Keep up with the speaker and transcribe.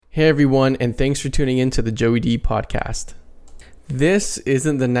Hey everyone, and thanks for tuning in to the Joey D podcast. This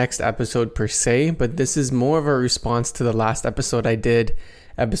isn't the next episode per se, but this is more of a response to the last episode I did,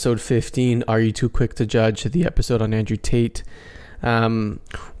 episode 15, Are You Too Quick to Judge, the episode on Andrew Tate.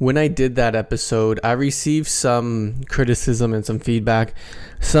 When I did that episode, I received some criticism and some feedback,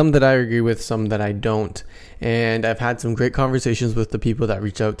 some that I agree with, some that I don't. And I've had some great conversations with the people that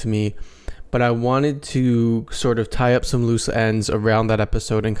reach out to me. But I wanted to sort of tie up some loose ends around that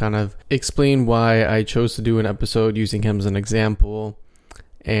episode and kind of explain why I chose to do an episode using him as an example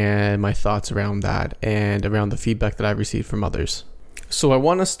and my thoughts around that and around the feedback that I received from others. So I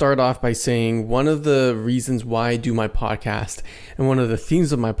want to start off by saying one of the reasons why I do my podcast and one of the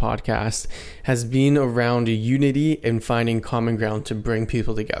themes of my podcast has been around unity and finding common ground to bring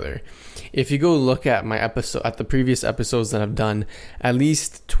people together. If you go look at my episode, at the previous episodes that I've done, at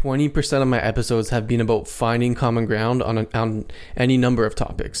least 20% of my episodes have been about finding common ground on any number of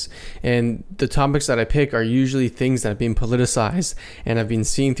topics. And the topics that I pick are usually things that have been politicized and have been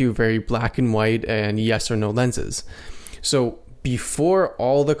seen through very black and white and yes or no lenses. So before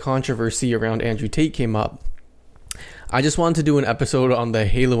all the controversy around Andrew Tate came up, I just wanted to do an episode on the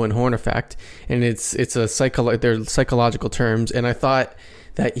halo and horn effect, and they're psychological terms, and I thought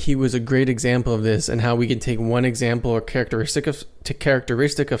that he was a great example of this and how we can take one example or characteristic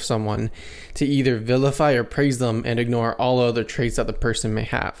of someone to either vilify or praise them and ignore all other traits that the person may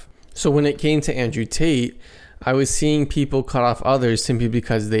have. So when it came to Andrew Tate, I was seeing people cut off others simply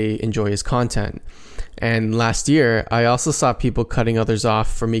because they enjoy his content. And last year, I also saw people cutting others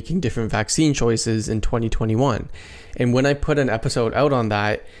off for making different vaccine choices in 2021. And when I put an episode out on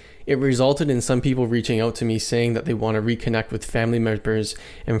that, it resulted in some people reaching out to me saying that they want to reconnect with family members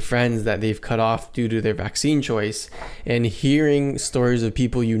and friends that they've cut off due to their vaccine choice. And hearing stories of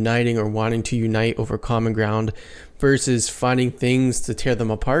people uniting or wanting to unite over common ground versus finding things to tear them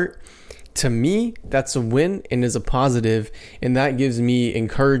apart, to me, that's a win and is a positive, and that gives me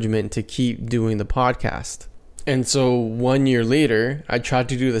encouragement to keep doing the podcast. And so 1 year later, I tried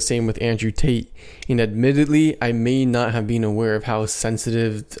to do the same with Andrew Tate, and admittedly, I may not have been aware of how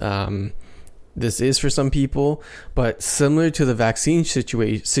sensitive this is for some people, but similar to the vaccine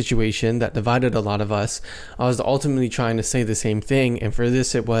situation that divided a lot of us, I was ultimately trying to say the same thing, and for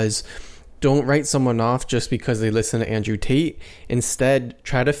this it was, don't write someone off just because they listen to Andrew Tate. Instead,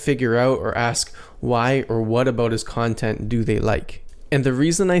 try to figure out or ask why or what about his content do they like. And the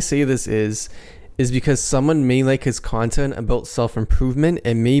reason I say this is because someone may like his content about self-improvement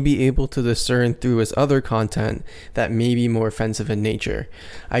and may be able to discern through his other content that may be more offensive in nature.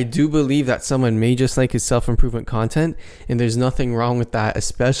 I do believe that someone may just like his self-improvement content, and there's nothing wrong with that,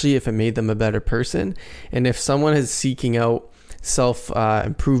 especially if it made them a better person. And if someone is seeking out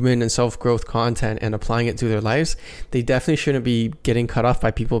self-improvement and self-growth content and applying it to their lives, they definitely shouldn't be getting cut off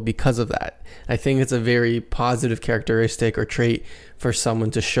by people because of that. I think it's a very positive characteristic or trait for someone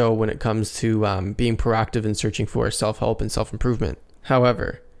to show when it comes to being proactive and searching for self-help and self-improvement.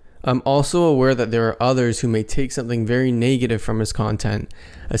 However, I'm also aware that there are others who may take something very negative from his content,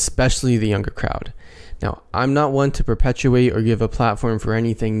 especially the younger crowd. Now, I'm not one to perpetuate or give a platform for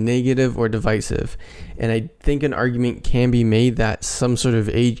anything negative or divisive, and I think an argument can be made that some sort of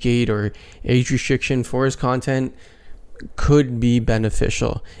age gate or age restriction for his content could be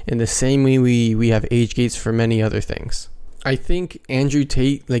beneficial in the same way we have age gates for many other things. I think Andrew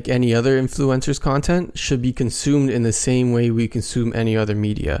Tate, like any other influencer's content, should be consumed in the same way we consume any other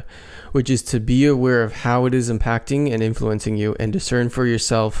media, which is to be aware of how it is impacting and influencing you and discern for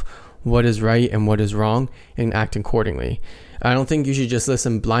yourself what is right and what is wrong and act accordingly. I don't think you should just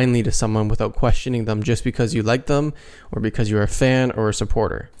listen blindly to someone without questioning them just because you like them or because you're a fan or a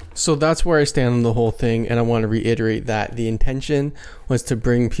supporter. So that's where I stand on the whole thing, and I want to reiterate that the intention was to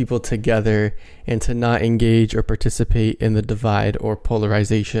bring people together and to not engage or participate in the divide or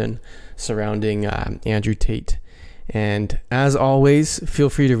polarization surrounding Andrew Tate. And as always, feel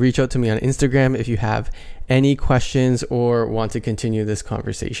free to reach out to me on Instagram if you have any questions or want to continue this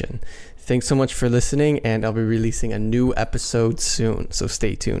conversation. Thanks so much for listening, and I'll be releasing a new episode soon, so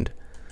stay tuned.